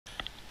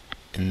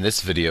In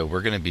this video,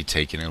 we're going to be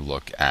taking a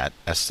look at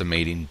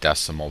estimating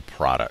decimal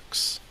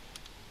products.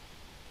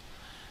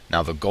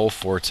 Now, the goal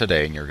for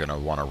today, and you're going to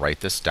want to write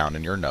this down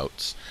in your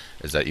notes,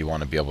 is that you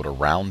want to be able to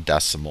round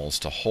decimals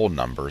to whole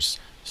numbers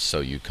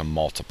so you can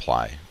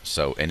multiply.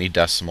 So any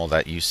decimal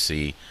that you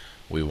see,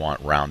 we want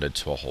rounded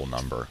to a whole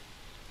number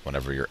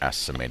whenever you're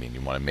estimating.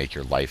 You want to make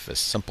your life as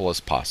simple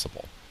as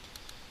possible.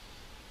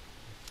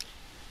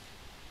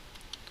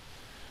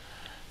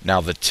 Now,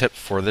 the tip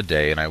for the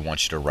day, and I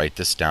want you to write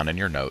this down in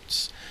your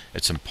notes,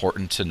 it's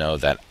important to know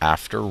that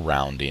after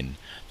rounding,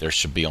 there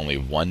should be only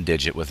one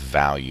digit with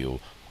value.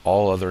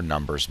 All other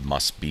numbers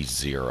must be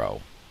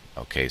 0.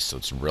 Okay, so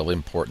it's really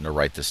important to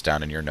write this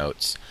down in your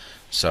notes.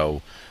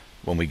 So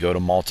when we go to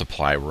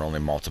multiply, we're only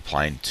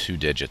multiplying 2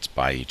 digits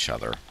by each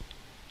other.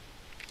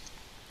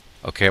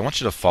 Okay, I want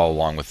you to follow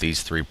along with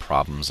these 3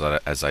 problems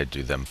as I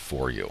do them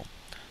for you.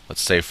 Let's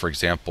say, for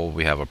example,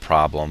 we have a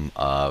problem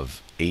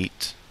of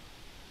 8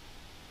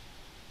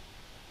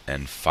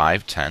 and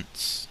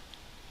 5/10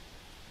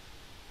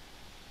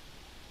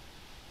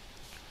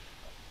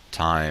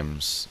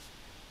 times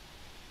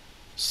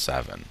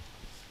 7.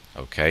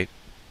 Okay,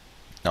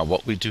 now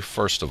what we do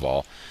first of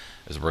all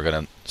is we're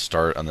going to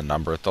start on the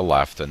number at the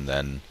left and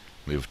then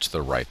move to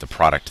the right, the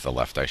product to the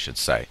left, I should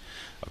say.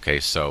 Okay,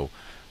 so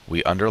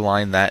we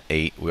underline that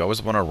 8. We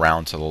always want to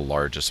round to the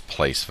largest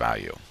place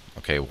value.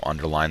 Okay, we'll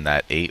underline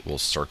that 8, we'll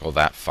circle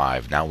that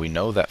 5. Now we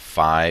know that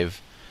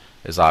 5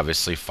 is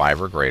obviously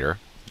 5 or greater.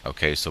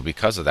 Okay, so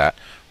because of that,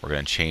 we're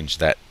going to change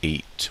that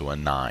 8 to a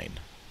 9.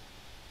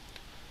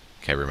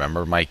 Okay,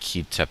 remember my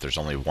key tip, there's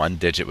only one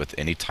digit with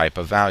any type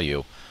of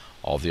value.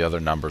 All the other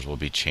numbers will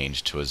be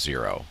changed to a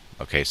 0.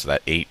 Okay, so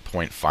that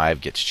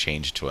 8.5 gets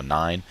changed to a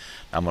 9.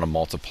 I'm going to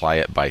multiply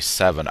it by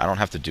 7. I don't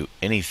have to do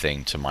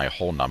anything to my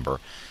whole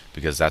number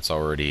because that's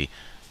already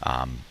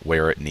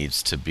where it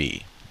needs to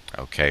be.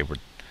 Okay,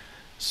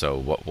 so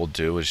what we'll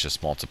do is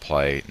just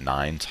multiply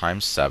 9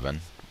 times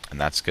 7, and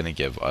that's going to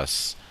give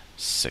us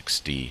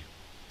 63.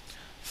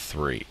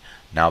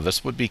 Now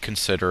this would be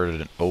considered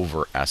an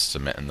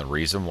overestimate, and the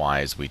reason why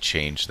is we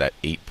changed that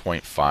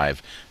 8.5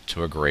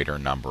 to a greater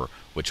number,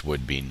 which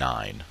would be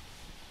 9.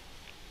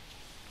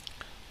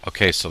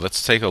 Okay, so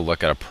let's take a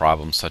look at a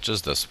problem such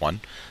as this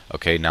one.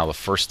 Okay, now the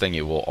first thing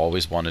you will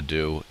always want to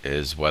do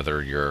is,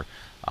 whether you're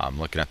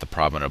looking at the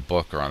problem in a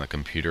book or on the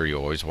computer, you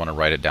always want to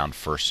write it down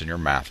first in your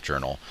math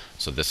journal.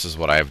 So this is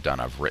what I have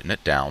done. I've written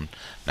it down.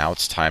 Now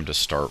it's time to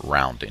start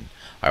rounding.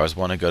 I always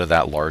want to go to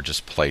that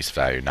largest place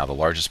value. Now the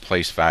largest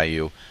place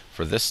value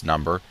for this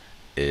number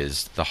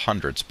is the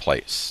hundreds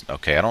place.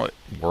 Okay, I don't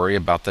worry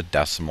about the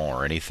decimal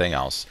or anything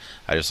else.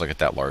 I just look at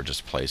that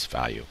largest place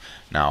value.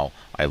 Now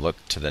I look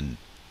to the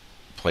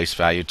place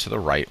value to the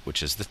right,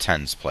 which is the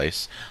tens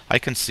place. I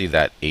can see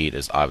that 8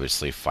 is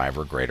obviously 5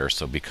 or greater,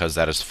 so because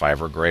that is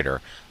 5 or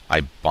greater, I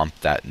bump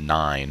that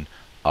 9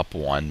 up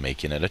 1,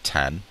 making it a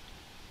 10.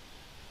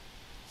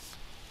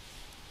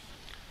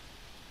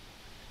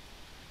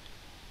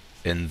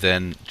 And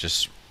then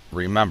just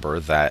remember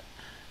that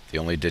the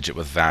only digit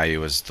with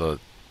value is the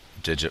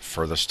digit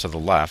furthest to the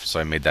left, so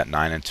I made that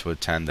 9 into a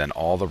 10. Then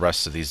all the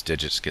rest of these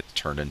digits get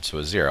turned into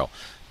a 0.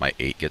 My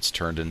 8 gets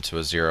turned into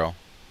a 0.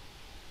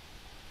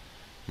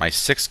 My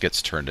 6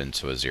 gets turned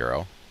into a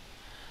 0.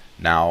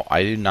 Now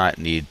I do not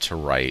need to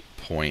write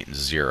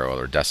 0.0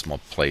 or decimal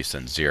place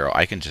in 0.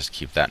 I can just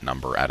keep that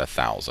number at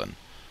 1,000.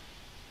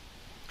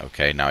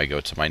 Okay, now I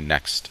go to my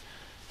next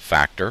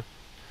factor.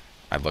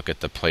 I look at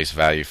the place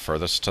value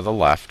furthest to the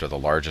left, or the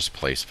largest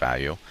place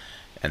value,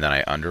 and then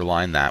I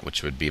underline that,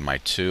 which would be my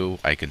 2.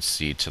 I can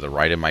see to the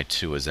right of my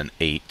 2 is an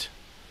 8.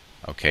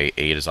 Okay,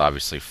 8 is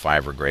obviously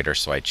 5 or greater,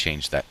 so I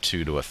change that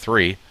 2 to a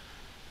 3.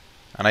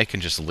 And I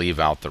can just leave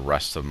out the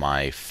rest of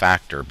my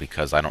factor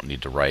because I don't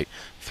need to write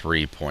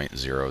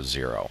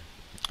 3.00.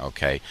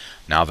 Okay,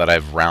 now that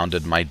I've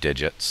rounded my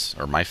digits,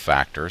 or my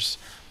factors,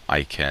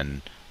 I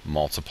can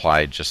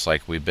multiply just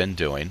like we've been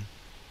doing.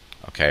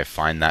 Okay, I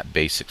find that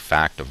basic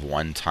fact of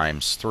 1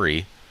 times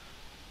 3,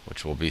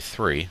 which will be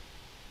 3.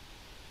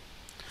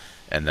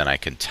 And then I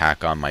can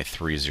tack on my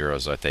 3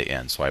 zeros at the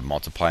end. So I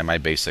multiply my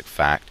basic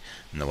fact,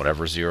 and then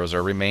whatever zeros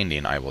are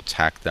remaining, I will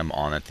tack them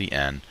on at the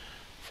end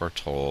for a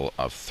total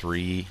of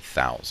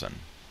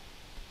 3,000.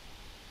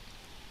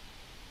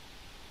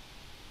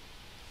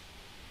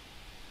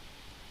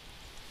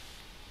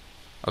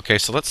 Okay,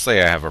 so let's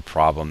say I have a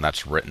problem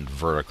that's written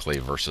vertically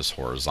versus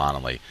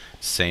horizontally.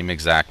 Same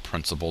exact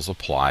principles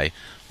apply.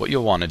 What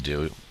you'll want to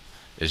do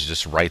is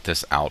just write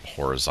this out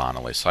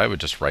horizontally. So I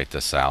would just write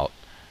this out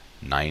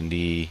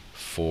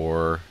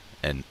 94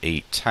 and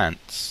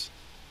 8/10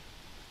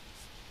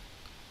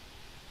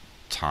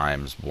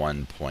 times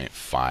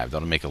 1.5.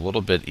 That'll make it a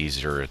little bit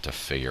easier to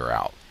figure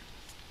out.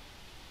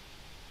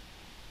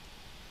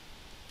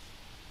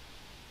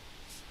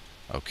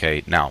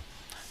 Okay, now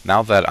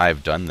that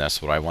I've done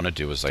this, what I want to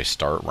do is I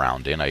start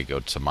rounding. I go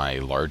to my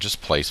largest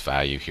place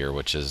value here,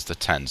 which is the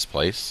tens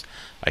place.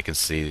 I can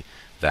see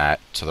that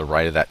to the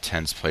right of that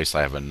tens place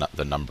I have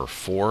the number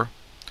 4.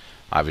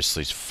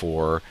 Obviously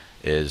 4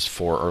 is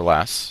 4 or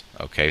less.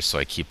 Okay, so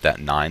I keep that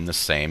 9 the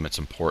same. It's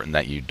important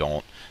that you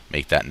don't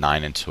make that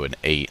 9 into an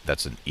 8.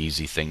 That's an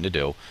easy thing to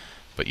do.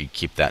 But you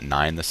keep that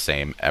 9 the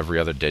same. Every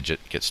other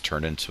digit gets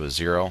turned into a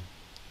 0.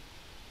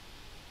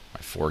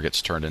 My 4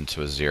 gets turned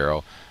into a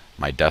 0.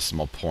 My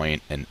decimal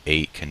point and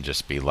 8 can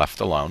just be left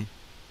alone.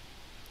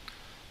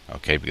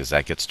 Okay, because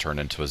that gets turned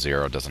into a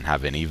 0. It doesn't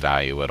have any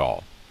value at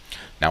all.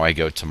 Now I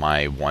go to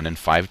my 1 and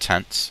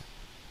 5/10.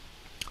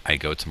 I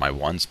go to my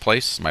ones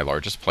place, my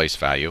largest place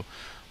value.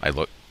 I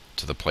look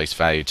to the place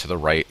value to the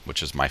right,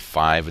 which is my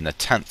 5 in the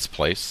 10ths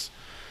place.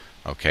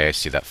 Okay, I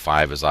see that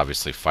 5 is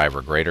obviously 5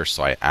 or greater,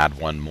 so I add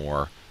one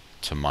more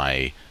to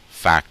my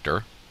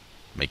factor,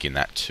 making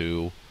that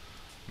 2,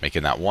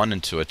 making that 1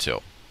 into a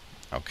 2.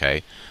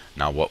 Okay,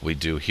 now what we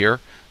do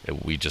here,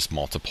 we just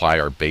multiply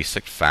our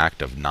basic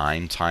fact of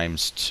 9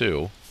 times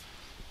 2.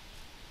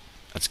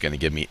 That's going to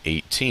give me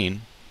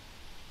 18.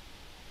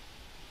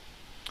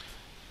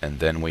 And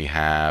then we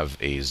have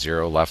a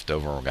 0 left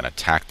over, and we're going to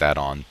tack that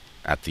on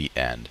at the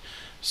end.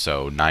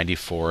 So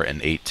 94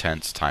 and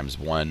 8/10 times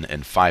 1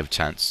 and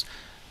 5/10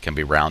 can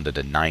be rounded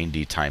to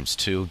 90 times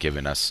 2,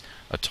 giving us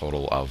a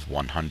total of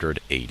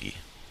 180.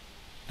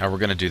 Now we're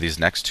going to do these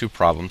next two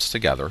problems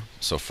together.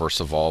 So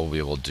first of all,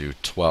 we will do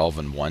 12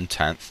 and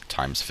 1/10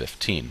 times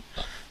 15.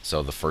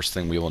 So the first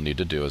thing we will need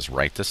to do is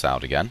write this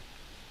out again.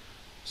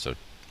 So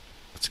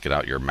let's get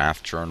out your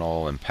math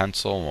journal and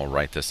pencil, and we'll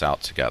write this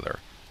out together.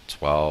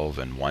 12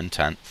 and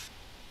 1/10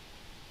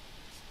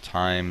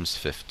 times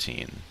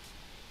 15.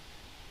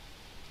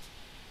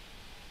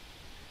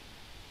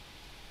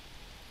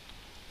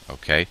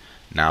 Okay,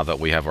 now that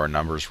we have our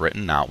numbers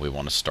written out, we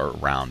want to start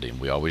rounding.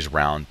 We always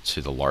round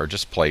to the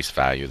largest place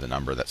value, the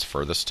number that's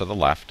furthest to the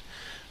left.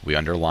 We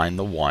underline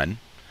the 1,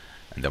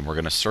 and then we're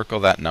going to circle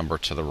that number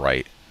to the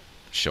right,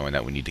 showing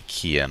that we need to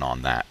key in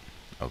on that.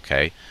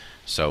 Okay,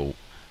 so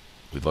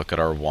we look at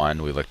our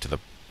 1, we look to the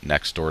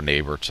next door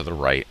neighbor to the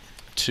right.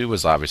 2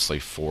 is obviously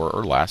 4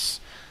 or less,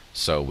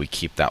 so we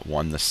keep that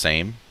 1 the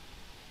same.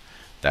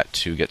 That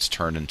 2 gets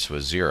turned into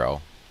a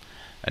 0.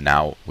 And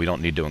now we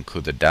don't need to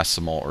include the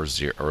decimal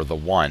or the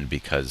 1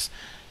 because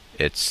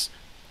it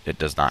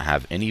does not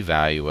have any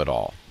value at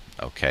all.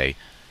 Okay.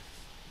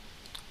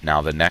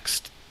 Now the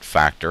next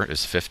factor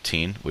is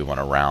 15. We want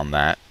to round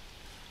that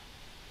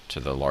to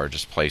the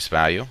largest place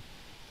value.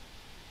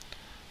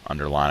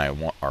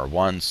 Underline our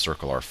 1,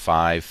 circle our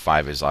 5.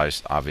 5 is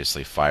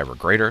obviously 5 or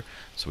greater,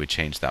 so we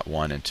change that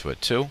 1 into a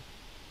 2.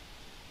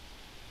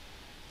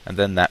 And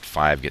then that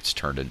 5 gets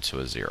turned into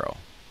a 0.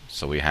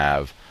 So we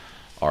have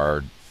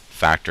our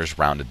factors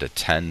rounded to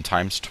 10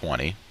 times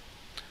 20.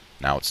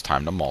 Now it's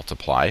time to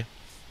multiply.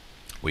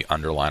 We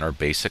underline our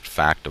basic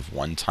fact of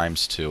 1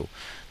 times 2.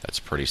 That's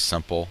pretty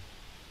simple.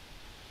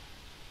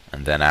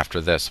 And then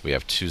after this, we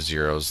have 2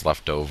 zeros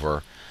left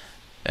over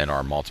in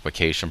our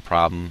multiplication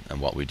problem,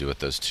 and what we do with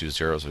those 2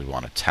 zeros, we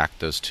want to tack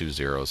those 2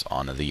 zeros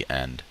onto the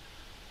end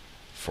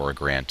for a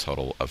grand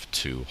total of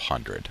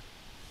 200.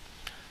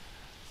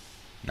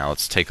 Now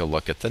let's take a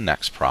look at the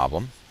next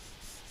problem.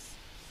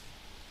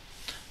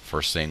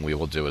 First thing we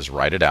will do is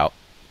write it out.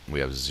 We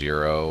have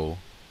 0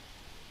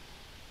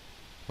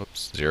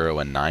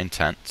 and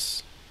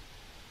 9/10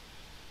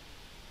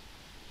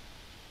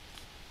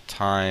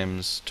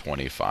 times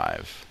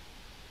 25.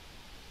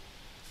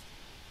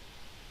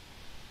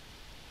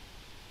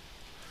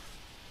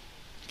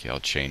 Okay, I'll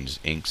change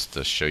inks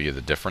to show you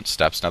the different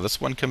steps. Now this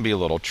one can be a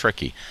little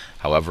tricky.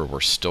 However, we're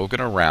still going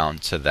to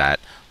round to that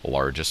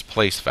largest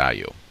place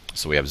value.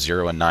 So we have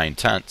 0 and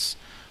 9/10.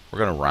 We're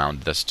going to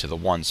round this to the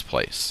ones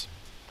place.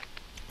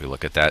 We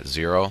look at that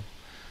 0,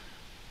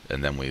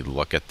 and then we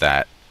look at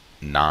that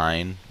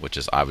 9, which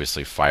is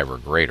obviously 5 or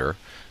greater.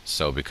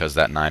 So because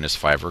that 9 is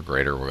 5 or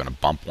greater, we're going to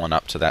bump 1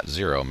 up to that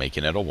 0,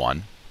 making it a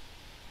 1.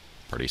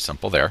 Pretty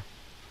simple there.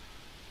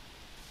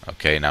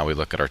 Okay, now we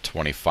look at our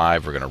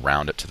 25. We're going to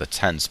round it to the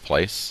tens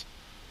place.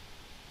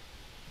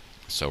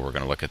 So we're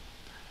going to look at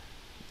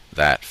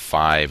that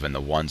 5 in the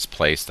ones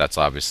place. That's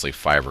obviously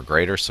 5 or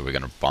greater, so we're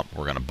going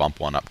to bump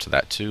 1 up to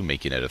that 2,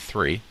 making it a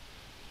 3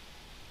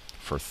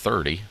 for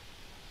 30.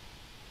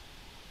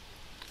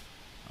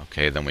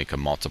 Okay, then we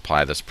can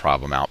multiply this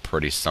problem out.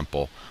 Pretty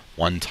simple.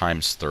 1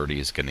 times 30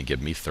 is going to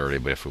give me 30,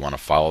 but if we want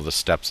to follow the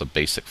steps of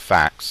basic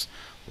facts,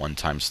 1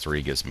 times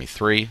 3 gives me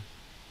 3.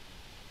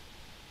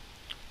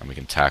 And we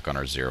can tack on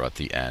our 0 at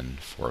the end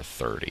for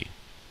 30.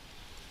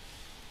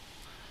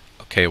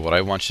 Okay, what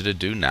I want you to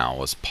do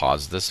now is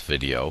pause this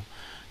video,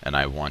 and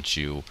I want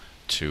you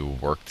to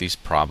work these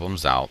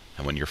problems out.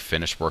 And when you're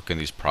finished working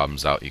these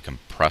problems out, you can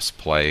press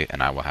play,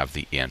 and I will have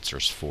the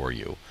answers for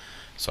you.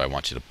 So I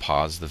want you to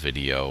pause the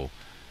video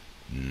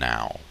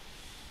now.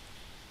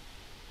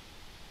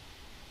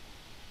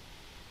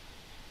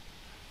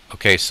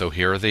 Okay, so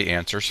here are the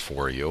answers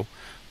for you.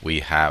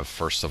 We have,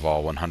 first of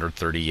all,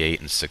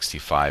 138 and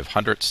 65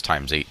 hundredths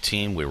times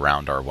 18. We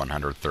round our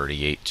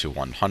 138 to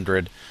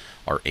 100,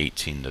 our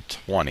 18 to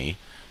 20,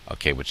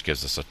 okay, which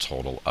gives us a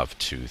total of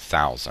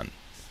 2,000.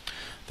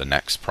 The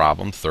next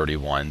problem,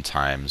 31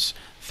 times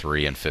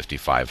 3 and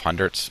 55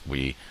 hundredths.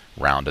 We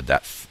rounded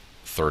that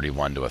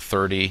 31 to a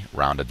 30,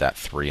 rounded that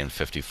 3 and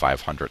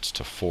 55 hundredths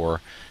to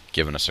 4,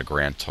 giving us a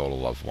grand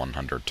total of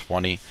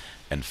 120.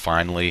 And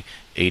finally,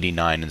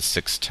 89 and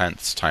 6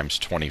 tenths times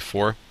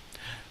 24.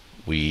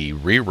 We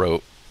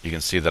rewrote, you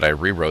can see that I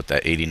rewrote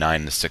that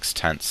 89 and 6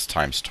 tenths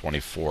times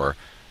 24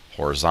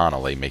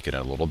 horizontally, making it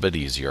a little bit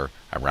easier.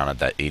 I rounded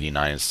that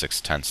 89 and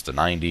 6 tenths to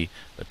 90,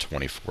 the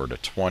 24 to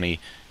 20,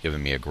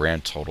 giving me a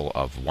grand total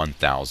of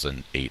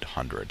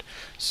 1,800.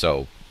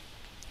 So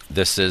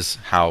this is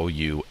how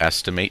you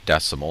estimate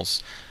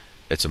decimals.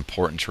 It's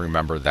important to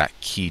remember that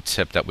key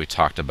tip that we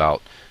talked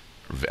about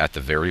at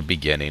the very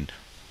beginning.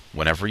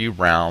 Whenever you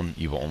round,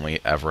 you will only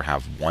ever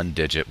have one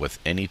digit with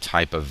any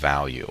type of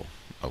value.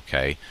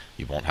 Okay,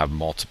 you won't have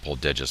multiple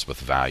digits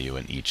with value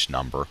in each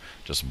number,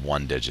 just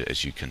one digit.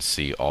 As you can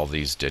see, all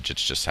these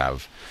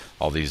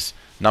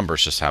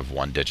numbers just have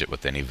one digit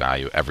with any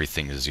value.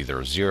 Everything is either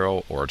a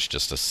 0 or it's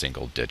just a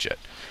single digit.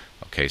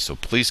 Okay, so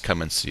please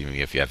come and see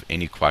me if you have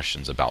any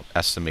questions about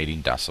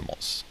estimating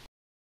decimals.